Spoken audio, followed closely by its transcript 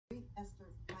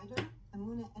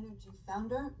Emuna Energy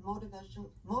founder,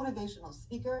 motivational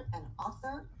speaker, and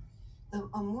author. The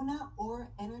Emuna or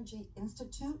Energy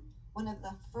Institute, one of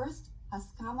the first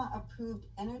Haskama-approved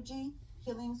energy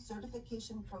healing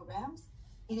certification programs,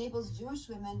 enables Jewish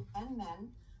women and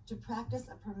men to practice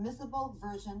a permissible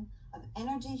version of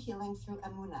energy healing through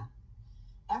Emuna.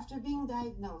 After being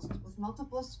diagnosed with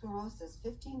multiple sclerosis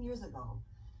 15 years ago,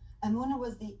 Emuna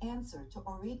was the answer to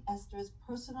Orit Esther's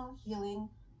personal healing,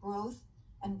 growth,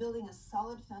 and building a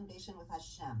solid foundation with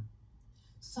Hashem.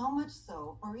 So much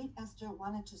so, Orit Esther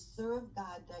wanted to serve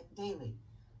God daily,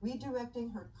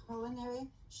 redirecting her culinary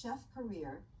chef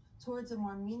career towards a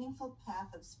more meaningful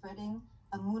path of spreading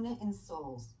Emuna in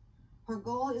souls. Her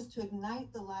goal is to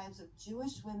ignite the lives of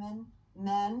Jewish women,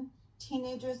 men,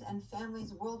 teenagers, and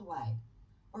families worldwide.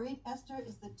 Orit Esther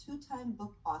is the two-time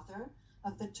book author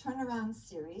of the Turnaround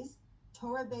series,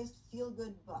 Torah-based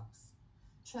feel-good books.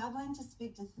 Traveling to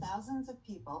speak to thousands of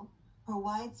people, her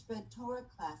widespread Torah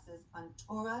classes on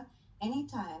Torah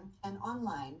anytime and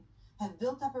online have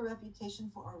built up a reputation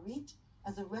for Orit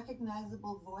as a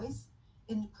recognizable voice,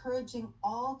 encouraging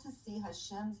all to see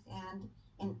Hashem's hand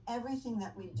in everything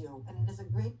that we do. And it is a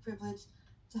great privilege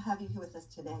to have you here with us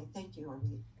today. Thank you,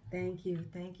 Orit. Thank you.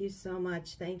 Thank you so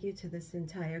much. Thank you to this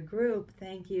entire group.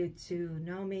 Thank you to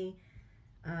Nomi.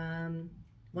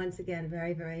 Once again,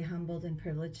 very, very humbled and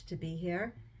privileged to be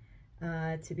here,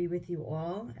 to be with you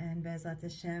all. And Be'ezrat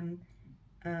Hashem,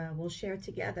 we'll share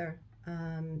together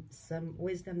some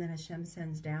wisdom that Hashem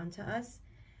sends down to us.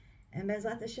 And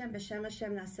Be'ezrat Hashem, B'Shem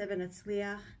Hashem Naseh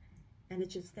v'Natzliach, and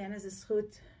it should stand as a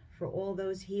zchut for all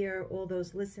those here, all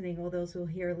those listening, all those who will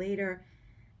hear later,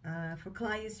 for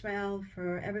Klal Yisrael,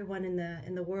 for everyone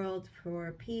in the world,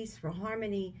 for peace, for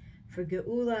harmony, for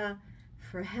geula,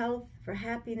 for health, for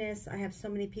happiness. I have so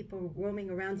many people roaming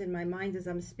around in my mind as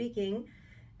I'm speaking,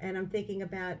 and I'm thinking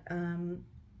about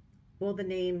all the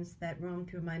names that roam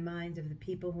through my mind of the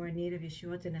people who are in need of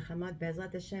Yeshuot and Nechamot.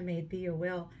 Be'ezrat Hashem, may it be your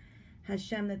will,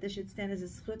 Hashem, that this should stand as a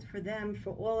zchut for them,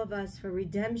 for all of us, for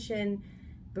redemption.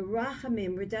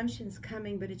 Barachamim, redemption's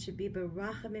coming, but it should be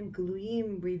barachamim,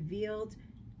 gluyim, revealed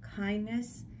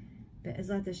kindness.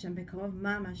 Be'ezrat Hashem, be'karov,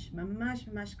 mamash, mamash,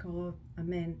 mamash karov.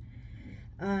 Amen.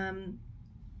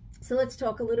 So let's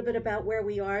talk a little bit about where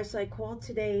we are. So I called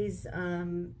today's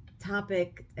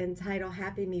topic and title,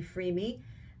 Happy Me, Free Me.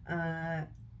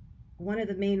 One of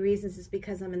the main reasons is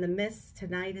because I'm in the midst.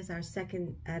 Tonight is our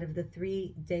second out of the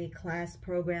 3-day class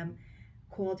program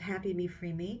called Happy Me,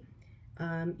 Free Me.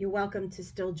 You're welcome to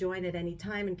still join at any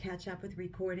time and catch up with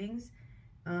recordings.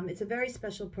 It's a very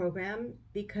special program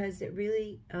because it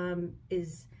really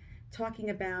is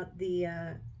talking about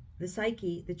the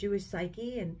psyche, the Jewish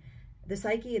psyche, and the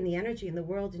psyche and the energy in the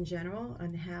world in general,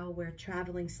 and how we're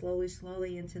traveling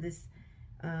slowly into this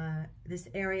this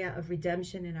area of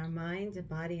redemption in our mind,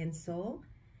 body, and soul.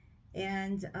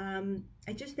 And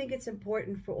I just think it's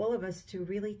important for all of us to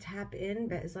really tap in,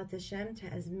 Be'ezrat Hashem, to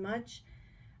as much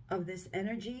of this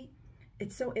energy.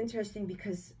 It's so interesting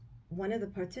because one of the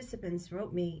participants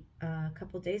wrote me a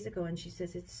couple days ago, and she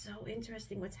says, it's so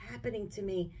interesting what's happening to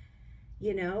me.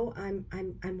 You know,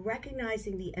 I'm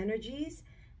recognizing the energies,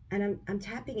 and I'm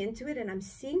tapping into it, and I'm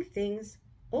seeing things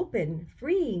open,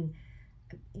 freeing.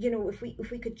 You know, if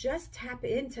we could just tap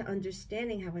into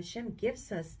understanding how Hashem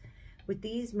gifts us with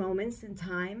these moments in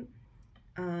time,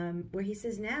 where He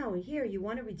says, now, here, you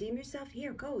want to redeem yourself?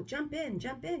 Here, go, jump in.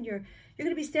 You're going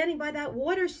to be standing by that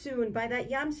water soon, by that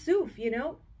Yam Suf, you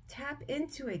know? Tap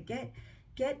into it.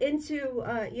 Get into,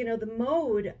 you know, the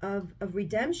mode of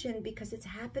redemption, because it's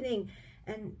happening.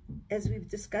 And as we've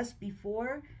discussed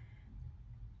before,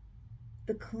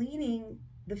 the cleaning,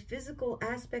 the physical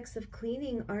aspects of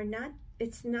cleaning are not,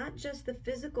 it's not just the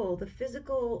physical. The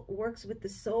physical works with the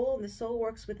soul, and the soul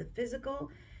works with the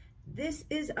physical. This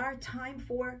is our time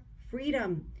for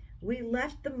freedom. We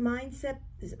left the mindset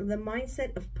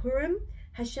of Purim.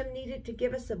 Hashem needed to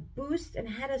give us a boost and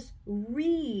had us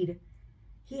read.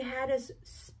 He had us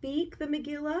speak the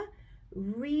Megillah,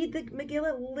 read the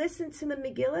Megillah, listen to the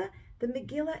Megillah. The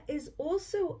Megillah is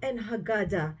also an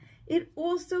Haggadah. It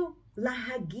also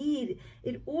lahagid.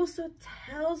 It also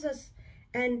tells us,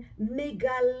 and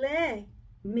megaleh,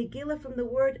 Megillah from the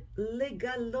word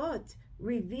legalot,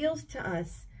 reveals to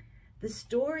us the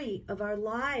story of our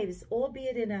lives,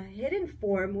 albeit in a hidden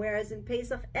form, whereas in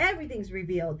Pesach, everything's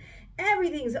revealed,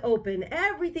 everything's open,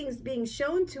 everything's being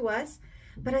shown to us.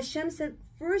 But Hashem said,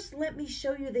 first let me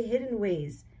show you the hidden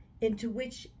ways into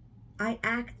which I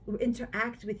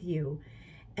interact with you.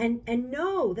 And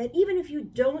know that even if you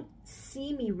don't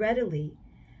see me readily,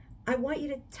 I want you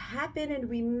to tap in and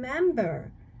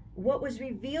remember what was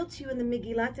revealed to you in the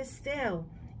Megillat Esther,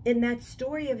 in that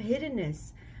story of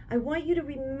hiddenness. I want you to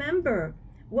remember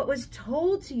what was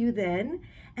told to you then.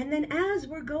 And then as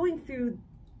we're going through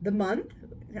the month,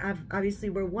 obviously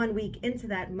we're 1 week into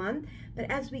that month, but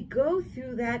as we go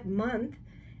through that month,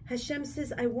 Hashem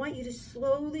says, I want you to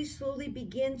slowly, slowly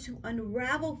begin to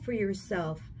unravel for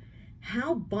yourself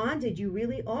how bonded you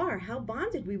really are, how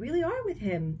bonded we really are with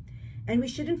him. And we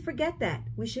shouldn't forget that.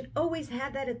 We should always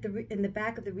have that in the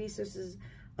back of the resources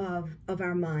of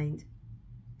our mind.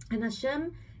 And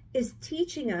Hashem is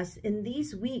teaching us in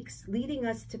these weeks, leading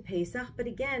us to Pesach. But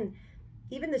again,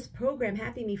 even this program,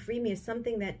 Happy Me, Free Me, is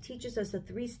something that teaches us a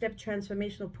 3-step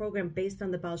transformational program based on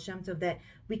the Baal Shem Tov that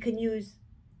we can use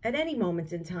at any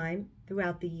moment in time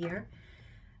throughout the year.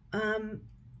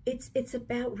 It's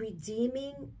about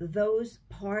redeeming those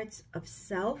parts of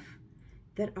self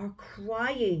that are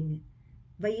crying.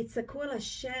 Vayitzaku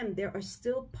Hashem, there are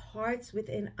still parts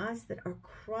within us that are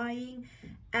crying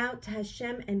out to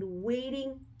Hashem and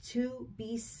waiting to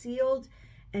be sealed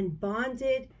and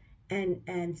bonded and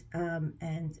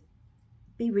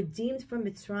be redeemed from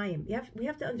Mitzrayim. We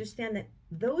have to understand that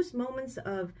those moments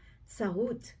of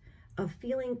tzarut, of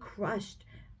feeling crushed,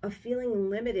 of feeling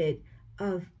limited,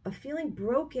 of feeling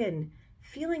broken,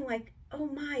 feeling like, oh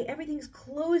my, everything's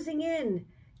closing in,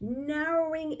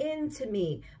 narrowing into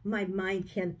me. My mind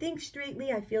can't think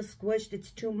straightly. I feel squished.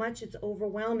 It's too much. It's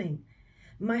overwhelming.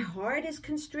 My heart is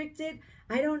constricted.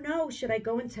 I don't know. Should I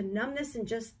go into numbness and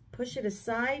just push it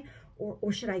aside?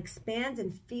 Or should I expand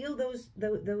and feel those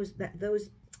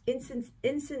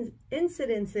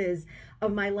incidences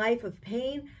of my life of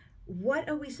pain? What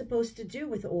are we supposed to do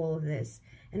with all of this?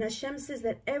 And Hashem says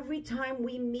that every time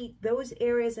we meet those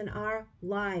areas in our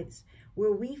lives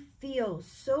where we feel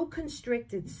so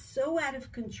constricted, so out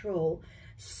of control,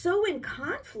 so in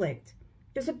conflict,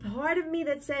 there's a part of me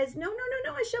that says, no,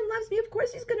 Hashem loves me. Of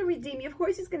course he's going to redeem me. Of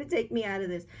course he's going to take me out of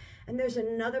this. And there's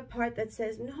another part that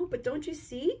says, no, but don't you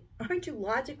see? Aren't you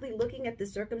logically looking at the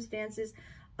circumstances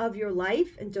of your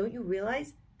life? And don't you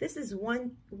realize this is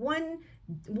one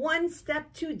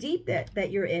step too deep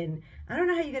that you're in? I don't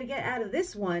know how you're going to get out of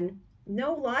this one.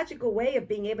 No logical way of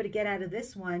being able to get out of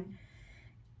this one.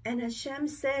 And Hashem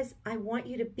says, I want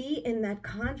you to be in that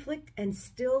conflict and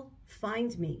still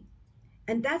find me.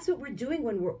 And that's what we're doing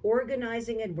when we're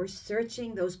organizing and we're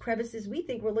searching those crevices. We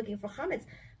think we're looking for chametz.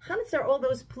 Chametz are all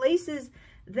those places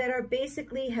that are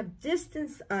basically have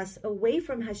distanced us away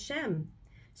from Hashem.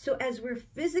 So as we're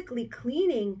physically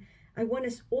cleaning, I want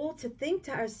us all to think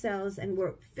to ourselves, and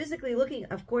we're physically looking,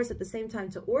 of course, at the same time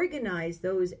to organize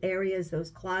those areas, those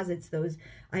closets, those,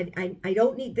 I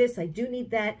don't need this, I do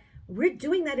need that. We're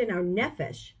doing that in our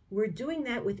nefesh. We're doing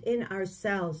that within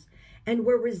ourselves. And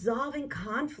we're resolving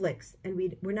conflicts, and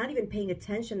we're not even paying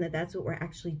attention that that's what we're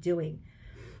actually doing.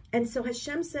 And so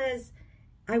Hashem says,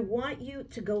 I want you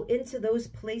to go into those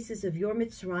places of your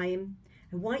Mitzrayim.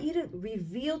 I want you to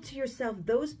reveal to yourself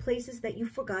those places that you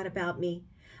forgot about me.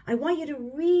 I want you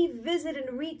to revisit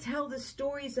and retell the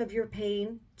stories of your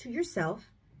pain to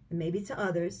yourself and maybe to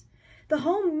others. The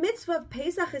whole mitzvah of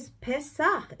Pesach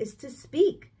is to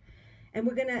speak. And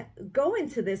we're going to go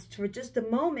into this for just a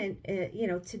moment,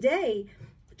 today,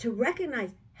 to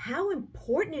recognize how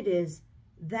important it is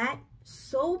that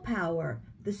soul power,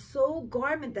 the soul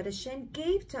garment that Hashem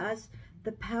gave to us,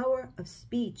 the power of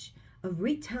speech, of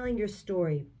retelling your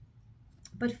story.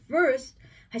 But first,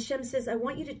 Hashem says, I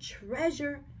want you to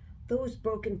treasure those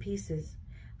broken pieces.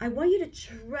 I want you to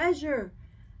treasure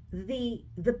the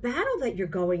battle that you're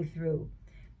going through,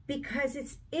 because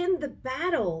it's in the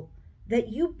battle that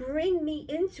you bring me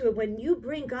into it. When you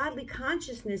bring godly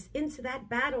consciousness into that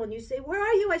battle and you say, where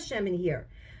are you, Hashem, in here?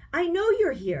 I know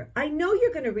you're here. I know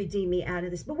you're going to redeem me out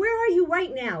of this, but where are you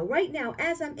right now? Right now,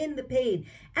 as I'm in the pain,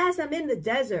 as I'm in the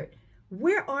desert,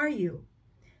 where are you?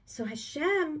 So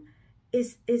Hashem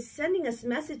is sending us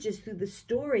messages through the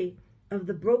story of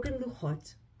the broken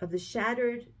luchot, of the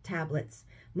shattered tablets.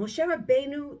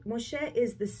 Moshe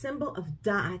is the symbol of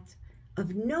da'at,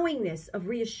 of knowingness, of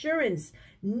reassurance,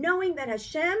 knowing that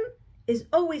Hashem is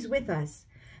always with us.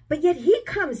 But yet he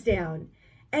comes down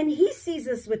and he sees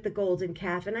us with the golden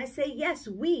calf. And I say, yes,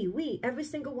 we, every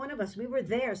single one of us, we were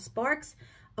there. Sparks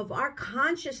of our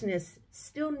consciousness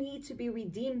still need to be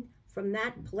redeemed from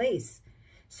that place.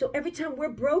 So every time we're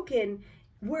broken,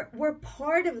 we're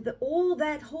part of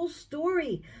that whole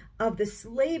story of the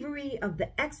slavery, of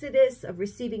the Exodus, of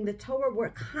receiving the Torah. We're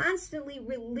constantly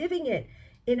reliving it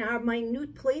in our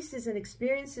minute places and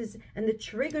experiences and the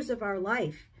triggers of our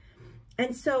life.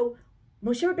 And so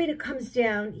Moshe Rabbeinu comes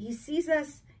down, he sees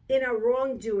us in our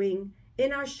wrongdoing,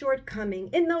 in our shortcoming,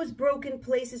 in those broken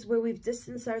places where we've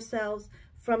distanced ourselves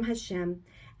from Hashem.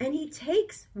 and he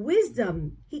takes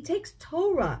wisdom, he takes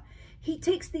Torah, he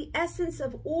takes the essence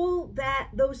of all that,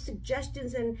 those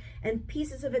suggestions and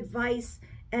pieces of advice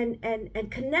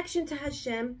and connection to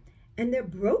Hashem, and they're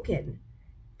broken.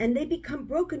 And they become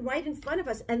broken right in front of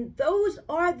us. And those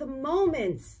are the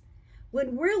moments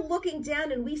when we're looking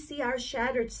down and we see our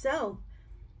shattered self.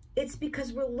 It's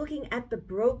because we're looking at the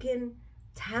broken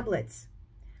tablets.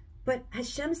 But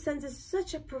Hashem sends us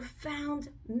such a profound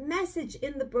message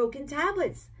in the broken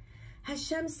tablets.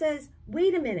 Hashem says,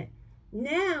 wait a minute.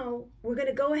 Now we're going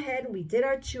to go ahead and we did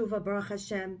our tshuva, Baruch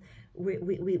Hashem.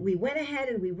 We went ahead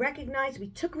and we recognized, we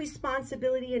took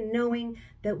responsibility in knowing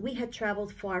that we had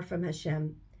traveled far from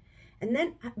Hashem. And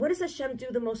then what does Hashem do?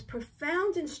 The most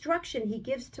profound instruction he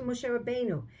gives to Moshe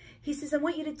Rabbeinu. He says, I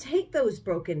want you to take those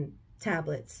broken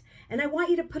tablets and I want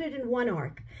you to put it in one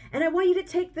ark. And I want you to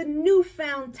take the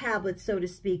newfound tablet, so to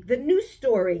speak, the new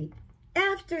story,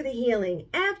 after the healing,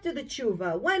 after the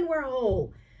tshuva, when we're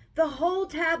whole, the whole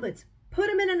tablets, put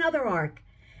them in another ark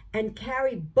and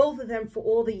carry both of them for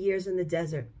all the years in the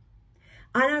desert.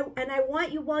 And I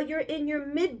want you, while you're in your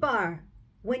midbar,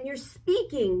 when you're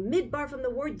speaking, midbar from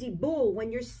the word dibul,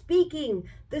 when you're speaking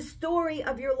the story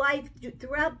of your life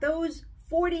throughout those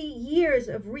 40 years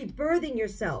of rebirthing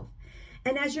yourself,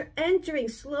 and as you're entering,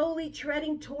 slowly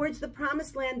treading towards the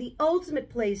promised land, the ultimate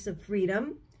place of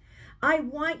freedom, I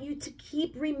want you to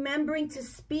keep remembering to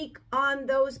speak on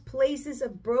those places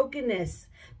of brokenness,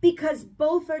 because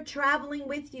both are traveling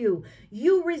with you.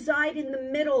 You reside in the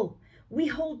middle. We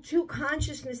hold two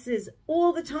consciousnesses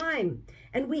all the time,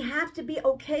 and we have to be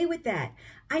okay with that.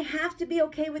 I have to be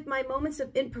okay with my moments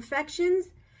of imperfections,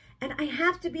 and I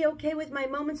have to be okay with my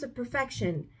moments of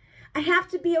perfection. I have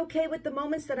to be okay with the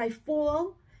moments that I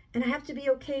fall, and I have to be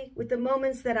okay with the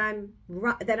moments that I'm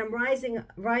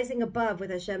rising above with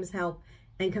Hashem's help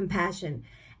and compassion.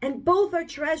 And both are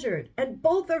treasured, and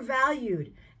both are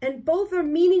valued, and both are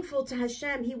meaningful to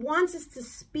Hashem. He wants us to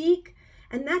speak.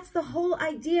 And that's the whole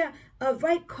idea of,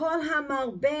 right, kol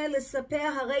hamarbe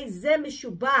lesaper harei ze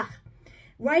meshubach,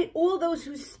 right? All those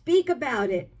who speak about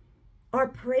it are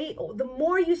the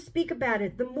more you speak about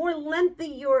it, the more lengthy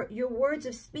your words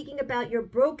of speaking about your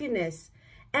brokenness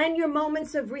and your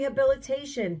moments of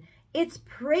rehabilitation. It's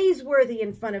praiseworthy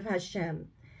in front of Hashem.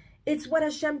 It's what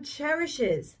Hashem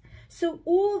cherishes. So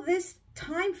all this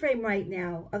time frame right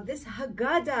now of this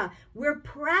Haggadah, we're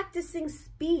practicing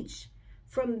speech.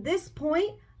 From this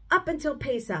point up until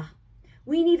Pesach,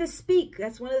 we need to speak.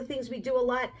 That's one of the things we do a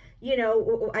lot. You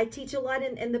know, I teach a lot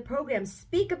in the program.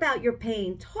 Speak about your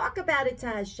pain. Talk about it to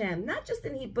Hashem, not just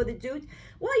in Hitbodedut.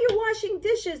 While you're washing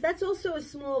dishes, that's also a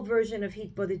small version of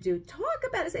Hitbodedut. Talk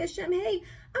about it. Say, Hashem, hey,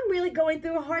 I'm really going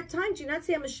through a hard time. Do you not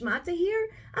see I'm a shmata here?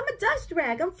 I'm a dust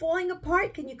rag. I'm falling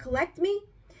apart. Can you collect me?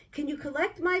 Can you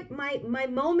collect my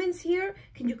moments here?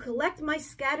 Can you collect my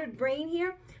scattered brain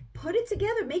here? Put it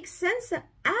together. Make sense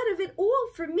out of it all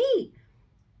for me.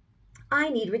 I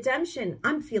need redemption.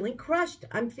 I'm feeling crushed.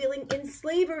 I'm feeling in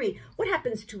slavery. What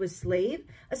happens to a slave?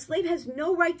 A slave has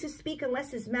no right to speak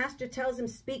unless his master tells him,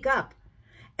 speak up.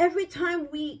 Every time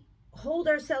we hold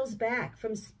ourselves back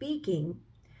from speaking,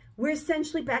 we're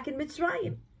essentially back in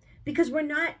Mitzrayim, because we're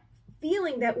not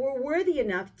feeling that we're worthy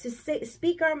enough to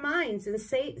speak our minds and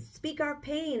speak our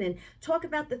pain and talk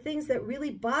about the things that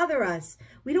really bother us.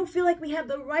 We don't feel like we have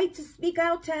the right to speak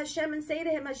out to Hashem and say to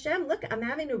him, Hashem, look, I'm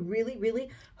having a really, really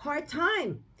hard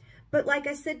time. But like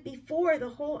I said before, the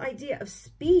whole idea of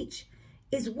speech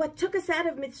is what took us out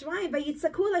of Mitzrayim.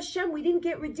 Vayitzakul Hashem, we didn't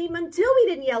get redeemed until we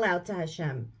didn't yell out to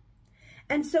Hashem.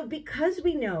 And so because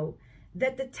we know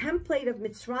that the template of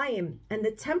Mitzrayim and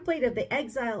the template of the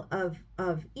exile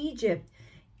of Egypt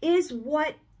is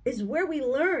where we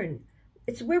learn.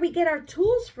 It's where we get our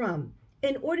tools from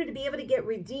in order to be able to get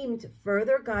redeemed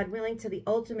further, God willing, to the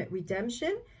ultimate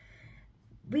redemption.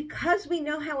 Because we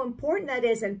know how important that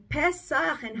is, and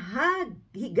Pesach and Hag,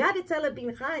 you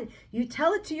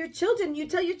tell it to your children. You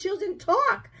tell your children,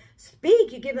 talk,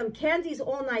 speak. You give them candies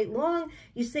all night long.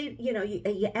 You say,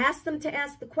 you ask them to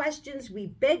ask the questions. We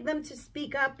beg them to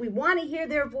speak up. We want to hear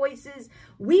their voices.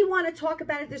 We want to talk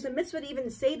about it. There's a mitzvah to even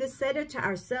say the seder to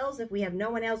ourselves if we have no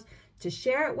one else to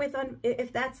share it with,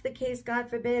 if that's the case, God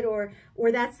forbid, or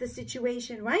that's the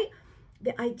situation, right?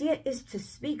 The idea is to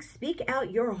speak out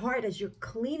your heart as you're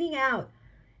cleaning out.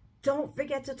 Don't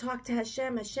forget to talk to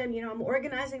Hashem. Hashem, I'm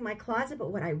organizing my closet,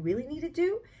 but what I really need to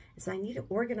do is I need to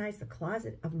organize the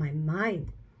closet of my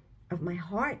mind, of my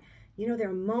heart. There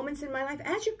are moments in my life,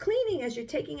 as you're cleaning, as you're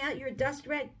taking out your dust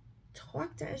rag,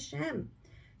 talk to Hashem.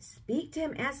 Speak to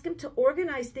him. Ask him to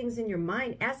organize things in your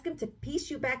mind. Ask him to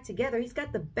piece you back together. He's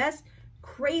got the best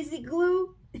crazy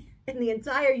glue in the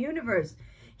entire universe.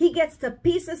 He gets to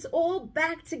piece us all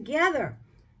back together.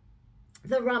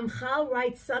 The Ramchal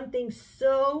writes something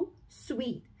so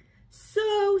sweet.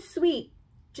 So sweet.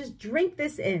 Just drink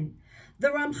this in. The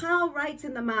Ramchal writes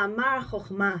in the Ma'amar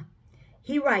Chochmah.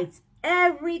 He writes,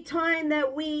 every time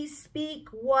that we speak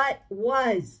what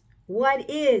was, what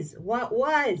is, what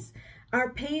was,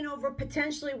 our pain over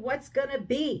potentially what's going to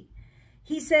be.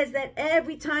 He says that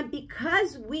every time,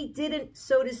 because we didn't,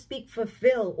 so to speak,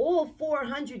 fulfill all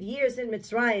 400 years in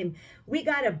Mitzrayim, we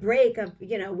got a break of,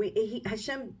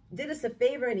 Hashem did us a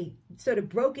favor and he sort of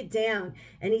broke it down.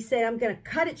 And he said, I'm going to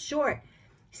cut it short.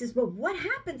 He says, but what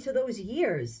happened to those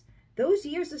years? Those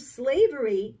years of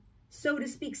slavery, so to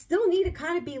speak, still need to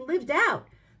kind of be lived out.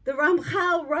 The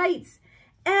Ramchal writes,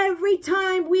 every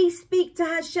time we speak to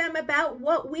Hashem about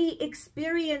what we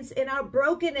experience in our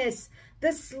brokenness,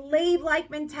 the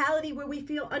slave-like mentality where we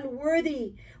feel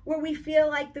unworthy, where we feel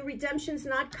like the redemption's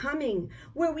not coming,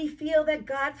 where we feel that,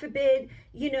 God forbid,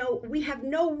 we have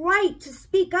no right to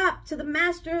speak up to the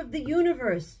master of the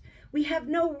universe. We have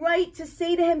no right to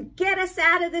say to him, get us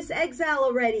out of this exile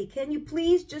already. Can you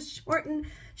please just shorten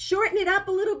it up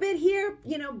a little bit here?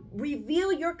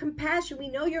 Reveal your compassion. We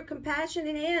know your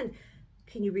compassionate hand.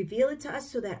 Can you reveal it to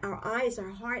us so that our eyes, our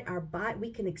heart, our body,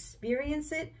 we can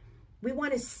experience it? We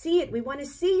want to see it. We want to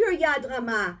see your Yad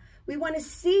Ramah. We want to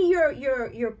see your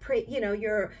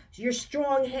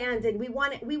strong hand, and we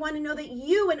want to know that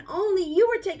you and only you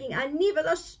are taking ani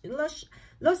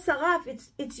lo saraf.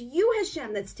 It's you,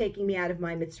 Hashem, that's taking me out of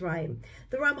my Mitzrayim.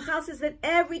 The Ramchal says that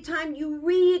every time you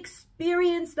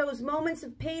re-experience those moments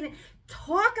of pain,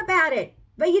 talk about it.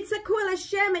 Vayitzaku el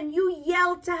Hashem, and you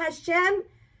yell to Hashem,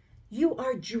 you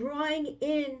are drawing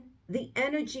in the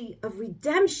energy of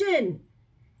redemption.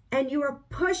 And you are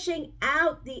pushing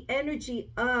out the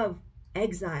energy of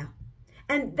exile.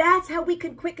 And that's how we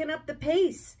can quicken up the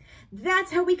pace.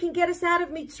 That's how we can get us out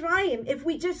of Mitzrayim. If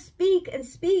we just speak and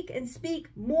speak and speak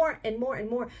more and more and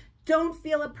more. Don't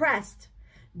feel oppressed.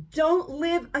 Don't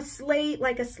live a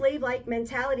slave-like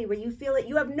mentality where you feel that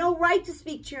you have no right to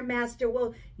speak to your master.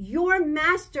 Well, your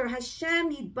master,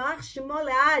 Hashem Yidbach Shemo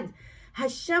Le'ad.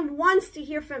 Hashem wants to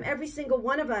hear from every single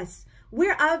one of us.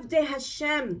 We're Avdei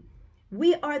Hashem.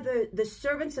 We are the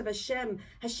servants of Hashem.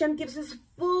 Hashem gives us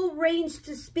full range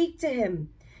to speak to him.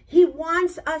 He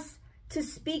wants us to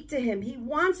speak to him. He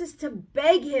wants us to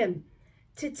beg him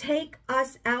to take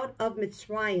us out of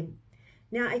Mitzrayim.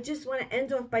 Now, I just want to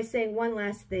end off by saying one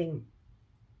last thing.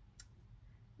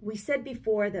 We said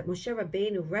before that Moshe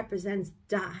Rabbeinu represents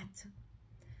Dat.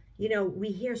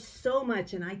 We hear so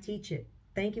much, and I teach it.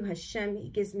 Thank you, Hashem. He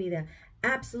gives me the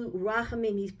absolute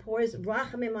rachamim. He pours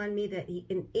rachamim on me that he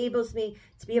enables me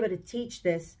to be able to teach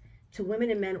this to women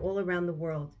and men all around the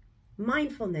world.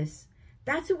 Mindfulness.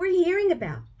 That's what we're hearing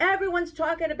about. Everyone's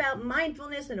talking about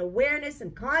mindfulness and awareness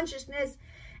and consciousness.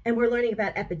 And we're learning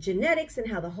about epigenetics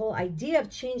and how the whole idea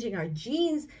of changing our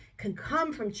genes can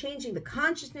come from changing the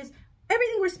consciousness.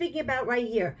 Everything we're speaking about right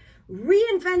here.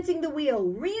 Reinventing the wheel,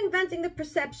 reinventing the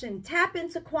perception, tap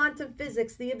into quantum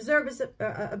physics, the observer's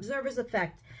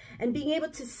effect, and being able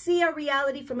to see our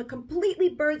reality from a completely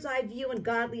bird's eye view and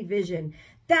godly vision.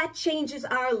 That changes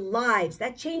our lives.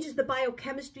 That changes the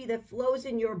biochemistry that flows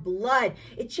in your blood.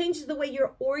 It changes the way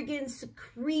your organs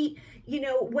secrete,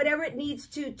 whatever it needs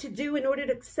to do in order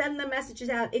to send the messages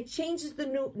out. It changes the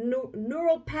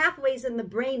neural pathways in the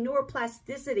brain,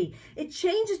 neuroplasticity. It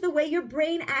changes the way your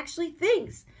brain actually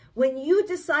thinks. When you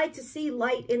decide to see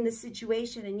light in the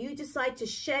situation and you decide to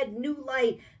shed new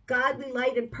light, godly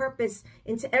light and purpose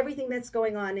into everything that's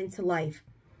going on into life.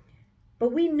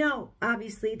 But we know,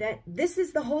 obviously, that this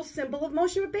is the whole symbol of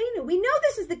Moshe Rabbeinu. We know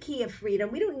this is the key of freedom.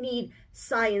 We don't need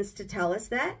science to tell us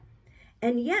that.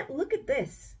 And yet, look at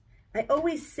this. I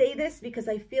always say this because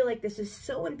I feel like this is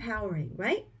so empowering,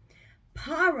 right?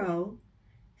 Paro,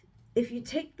 if you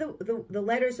take the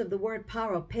letters of the word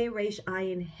Paro, Pei, Resh,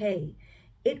 Ayin, Hey,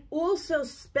 it also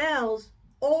spells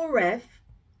Oref,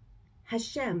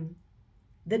 Hashem,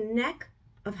 the neck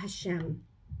of Hashem.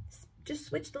 Just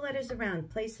switch the letters around,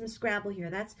 play some Scrabble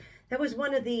here. That was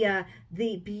one of the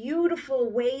beautiful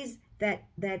ways that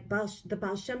the Baal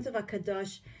Shem Tov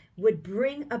HaKadosh would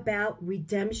bring about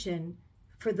redemption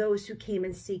for those who came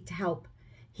and seeked help.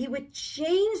 He would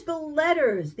change the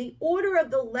letters, the order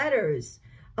of the letters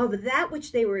of that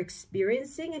which they were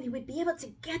experiencing, and he would be able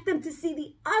to get them to see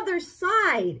the other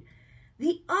side,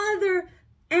 the other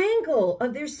angle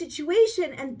of their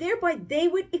situation, and thereby they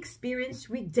would experience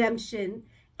redemption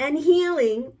and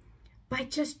healing by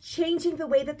just changing the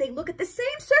way that they look at the same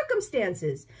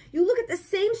circumstances. You look at the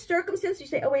same circumstances, you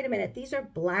say, oh, wait a minute, these are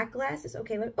black glasses.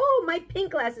 Okay, oh, my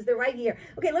pink glasses, they're right here.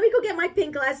 Okay, let me go get my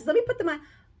pink glasses. Let me put them on.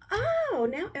 oh,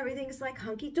 now everything's like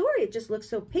hunky-dory. It just looks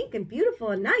so pink and beautiful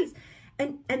and nice.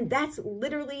 And that's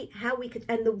literally how we could,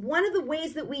 and one of the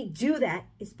ways that we do that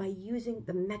is by using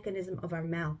the mechanism of our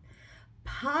mouth.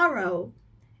 Paro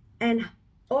and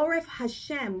Orif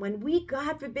Hashem, when we,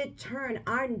 God forbid, turn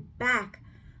our back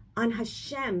on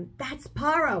Hashem, that's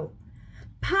Paro.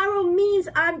 Paro means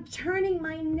I'm turning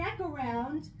my neck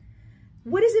around.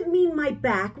 What does it mean, my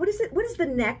back? What is the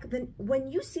neck?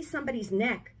 When you see somebody's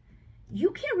neck,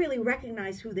 you can't really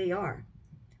recognize who they are.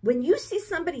 When you see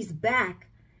somebody's back,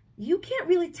 you can't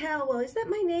really tell, well, is that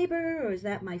my neighbor or is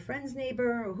that my friend's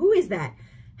neighbor or who is that?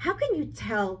 How can you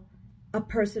tell a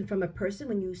person from a person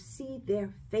when you see their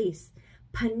face?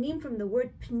 Panim from the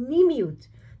word pnimiut.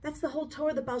 That's the whole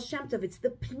Torah, the Baal Shem Tov. It's the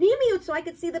pnimiut, so I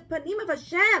could see the panim of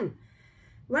Hashem,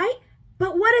 right?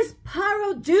 But what does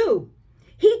Paro do?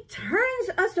 He turns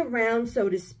us around, so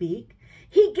to speak.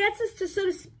 He gets us to,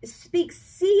 so to speak,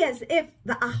 see as if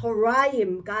the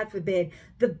Acharayim, God forbid,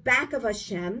 the back of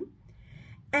Hashem,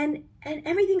 and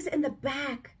everything's in the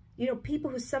back. You know,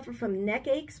 people who suffer from neck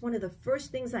aches, one of the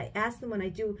first things I ask them when I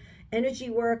do energy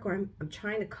work or I'm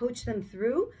trying to coach them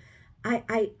through,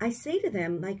 I say to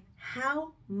them, like,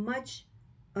 how much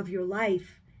of your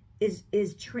life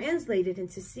is translated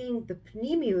into seeing the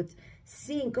pnimiut,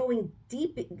 going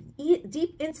deep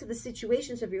into the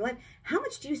situations of your life. How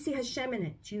much do you see Hashem in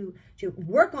it? Do you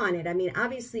work on it? I mean,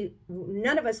 obviously,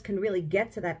 none of us can really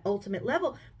get to that ultimate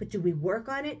level, but do we work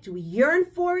on it? Do we yearn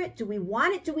for it? Do we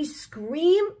want it? Do we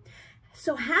scream?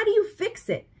 So how do you fix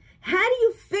it? How do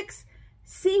you fix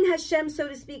seeing Hashem, so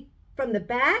to speak, from the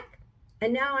back?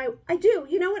 And now I do.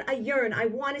 You know what? I yearn. I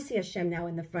want to see Hashem now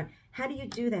in the front. How do you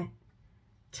do that?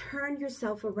 Turn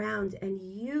yourself around and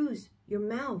use your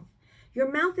mouth. Your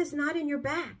mouth is not in your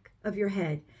back of your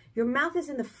head. Your mouth is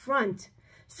in the front.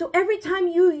 So every time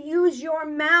you use your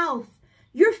mouth,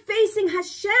 you're facing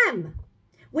Hashem.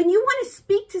 When you want to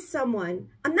speak to someone,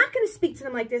 I'm not going to speak to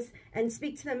them like this and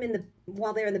speak to them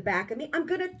while they're in the back of me. I'm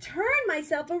going to turn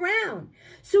myself around.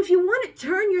 So if you want to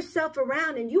turn yourself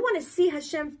around and you want to see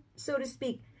Hashem, so to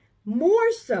speak,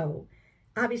 more so,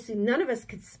 obviously, none of us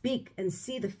could speak and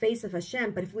see the face of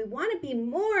Hashem, but if we want to be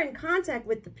more in contact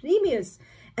with the pnimius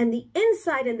and the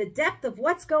insight and the depth of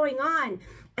what's going on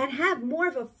and have more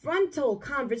of a frontal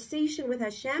conversation with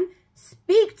Hashem,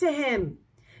 speak to Him.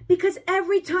 Because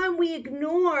every time we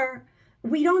ignore,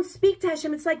 we don't speak to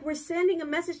Hashem, it's like we're sending a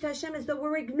message to Hashem as though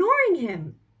we're ignoring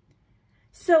Him.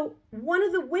 So one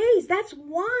of the ways, that's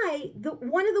why,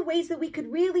 one of the ways that we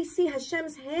could really see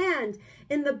Hashem's hand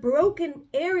in the broken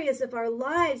areas of our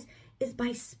lives is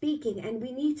by speaking. And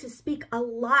we need to speak a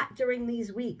lot during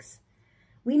these weeks.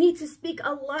 We need to speak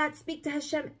a lot. Speak to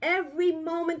Hashem every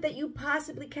moment that you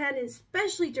possibly can,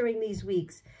 especially during these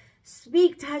weeks.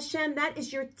 Speak to Hashem. That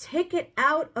is your ticket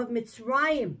out of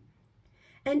Mitzrayim.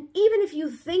 And even if you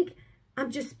think,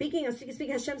 I'm just speaking,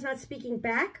 Hashem's not speaking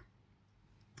back,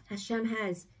 Hashem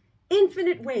has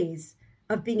infinite ways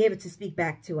of being able to speak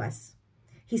back to us.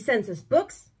 He sends us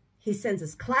books. He sends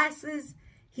us classes.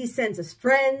 He sends us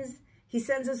friends. He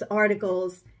sends us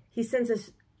articles. He sends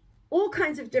us all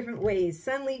kinds of different ways.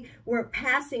 Suddenly we're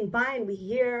passing by and we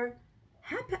hear,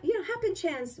 happen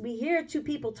chance, we hear two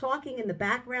people talking in the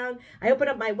background. I open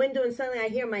up my window and suddenly I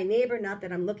hear my neighbor, not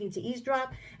that I'm looking to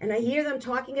eavesdrop, and I hear them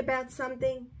talking about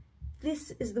something.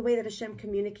 This is the way that Hashem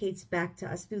communicates back to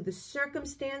us through the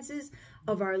circumstances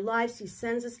of our lives. He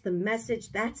sends us the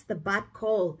message. That's the bat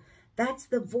kol. That's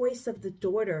the voice of the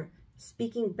daughter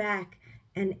speaking back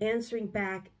and answering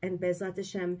back, and Be'ezrat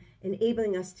Hashem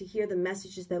enabling us to hear the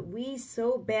messages that we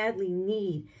so badly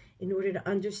need in order to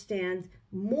understand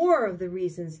more of the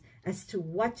reasons as to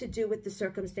what to do with the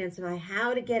circumstance of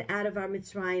how to get out of our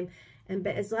Mitzrayim. And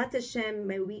Be'ezrat Hashem,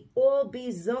 may we all be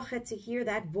zocha to hear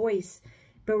that voice.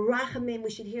 Barachamim, we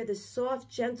should hear the soft,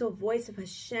 gentle voice of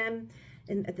Hashem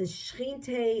and the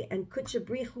Shechinte and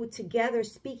Kutchabrichu together,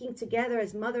 speaking together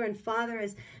as mother and father,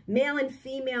 as male and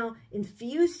female,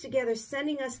 infused together,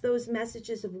 sending us those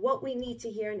messages of what we need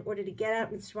to hear in order to get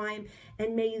out Mitzrayim.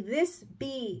 And may this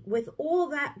be, with all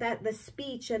that the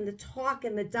speech and the talk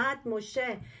and the Dat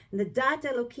Moshe and the Dat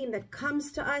Elokim that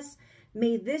comes to us,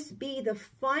 may this be the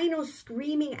final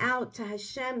screaming out to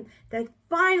Hashem that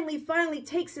finally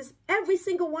takes us, every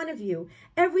single one of you,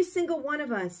 every single one of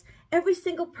us, every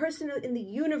single person in the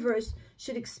universe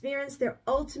should experience their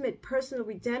ultimate personal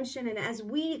redemption. And as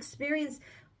we experience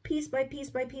piece by piece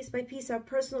by piece by piece our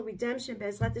personal redemption,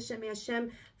 Be'ezrat Hashem, may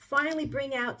Hashem finally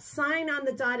bring out, sign on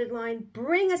the dotted line,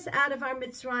 bring us out of our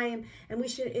Mitzrayim, and we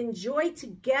should enjoy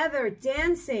together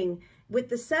dancing with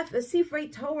the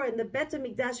Sifrei Torah and the Bet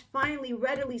HaMikdash finally,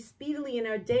 readily, speedily in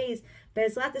our days.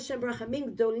 בעזרת השם ברחמים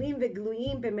גדולים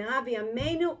וגלויים במהרה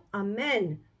בימינו,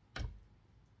 אמן.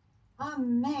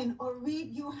 Amen. Orit,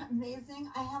 you were amazing.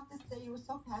 I have to say, you were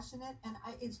so passionate, and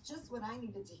it's just what I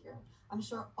needed to hear. I'm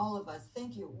sure all of us.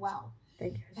 Thank you. Wow.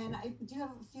 Thank you. And do you have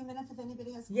a few minutes if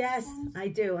anybody has questions? Yes, I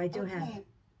do. I do have.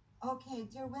 Okay,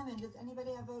 dear women, does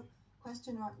anybody have a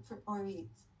question for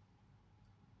Orit?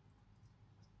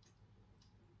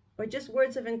 Or just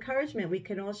words of encouragement we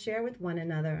can all share with one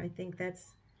another. I think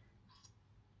that's,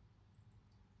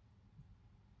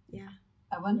 yeah.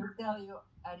 I want to tell you,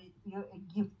 you're a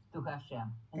gift to Hashem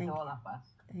and to all of us.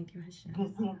 Thank you,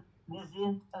 Hashem.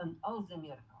 Gesehen and all the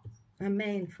miracles.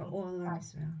 Amen for all of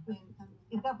Israel.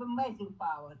 You have amazing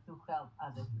power to help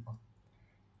other people.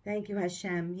 Thank you,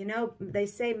 Hashem. You know, they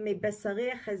say, "Mi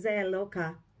besari chazeh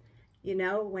eloka." You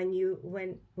know, when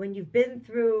you've been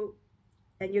through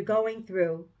and you're going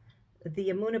through the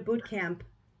Emuna boot camp,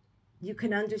 you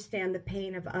can understand the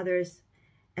pain of others.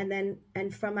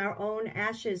 And from our own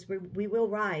ashes, we will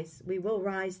rise. We will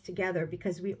rise together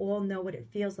because we all know what it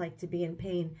feels like to be in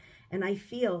pain. And I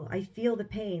feel the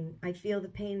pain. I feel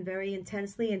the pain very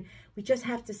intensely. And we just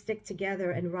have to stick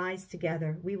together and rise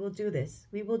together. We will do this.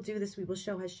 We will do this. We will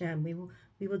show Hashem.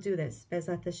 We will do this.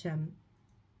 Bezat Hashem.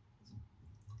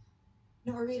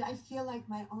 No, Orit, I feel like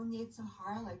my own Yetzer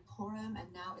Hara, like Purim,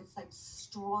 and now it's like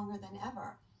stronger than ever.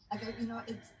 Like, you know,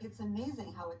 it's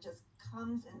amazing how it just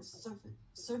comes and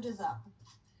surges up.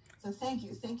 So thank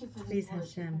you for these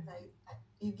words. Hashem.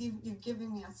 You're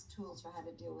giving us tools for how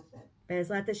to deal with it.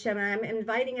 Bezat Hashem. I'm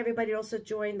inviting everybody to also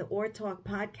join the Or Talk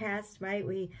podcast, right?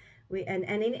 And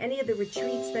any of the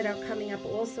retreats that are coming up.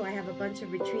 Also, I have a bunch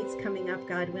of retreats coming up,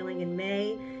 God willing, in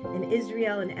May, in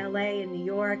Israel, in LA, in New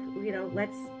York. You know,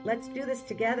 let's do this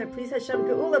together. Please Hashem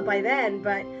Geula by then,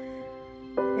 but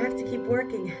we have to keep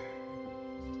working.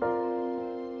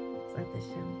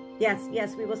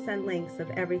 Yes, we will send links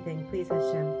of everything. Please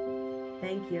Hashem.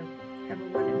 Thank you. Have a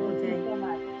wonderful day. Thank you so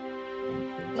much.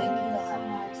 Thank you so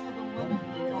much.